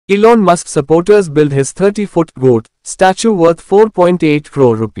Elon Musk supporters built his 30-foot goat statue worth 4.8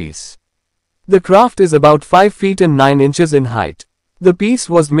 crore rupees. The craft is about 5 feet and 9 inches in height. The piece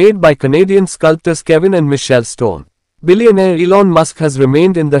was made by Canadian sculptors Kevin and Michelle Stone. Billionaire Elon Musk has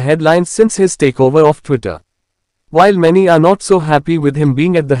remained in the headlines since his takeover of Twitter. While many are not so happy with him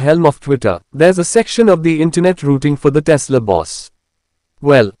being at the helm of Twitter, there's a section of the internet rooting for the Tesla boss.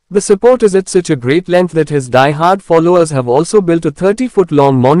 Well, the support is at such a great length that his die-hard followers have also built a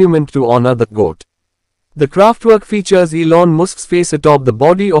 30-foot-long monument to honor the goat. The craftwork features Elon Musk's face atop the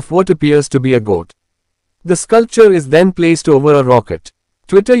body of what appears to be a goat. The sculpture is then placed over a rocket.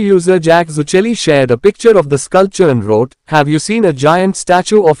 Twitter user Jack Zucchelli shared a picture of the sculpture and wrote, "Have you seen a giant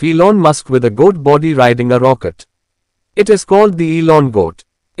statue of Elon Musk with a goat body riding a rocket? It is called the Elon Goat.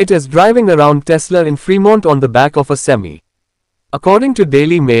 It is driving around Tesla in Fremont on the back of a semi." According to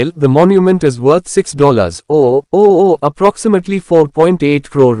Daily Mail, the monument is worth $6, approximately 4.8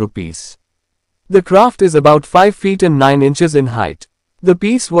 crore rupees. The craft is about 5 feet and 9 inches in height. The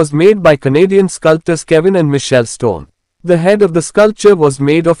piece was made by Canadian sculptors Kevin and Michelle Stone. The head of the sculpture was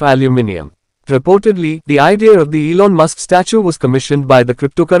made of aluminium. Reportedly, the idea of the Elon Musk statue was commissioned by the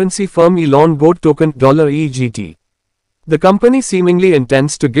cryptocurrency firm Elon Goat Token $EGT. The company seemingly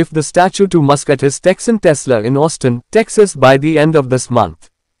intends to gift the statue to Musk at his Texan Tesla in Austin, Texas by the end of this month.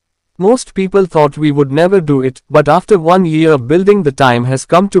 Most people thought we would never do it, but after 1 year of building, the time has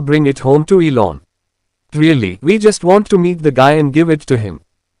come to bring it home to Elon. Really, we just want to meet the guy and give it to him.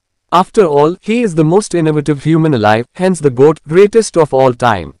 After all, he is the most innovative human alive, hence the GOAT, greatest of all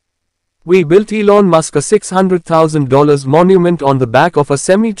time. We built Elon Musk a $600,000 monument on the back of a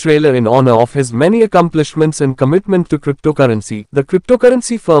semi-trailer in honor of his many accomplishments and commitment to cryptocurrency, the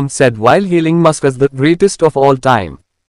cryptocurrency firm said while hailing Musk as the greatest of all time.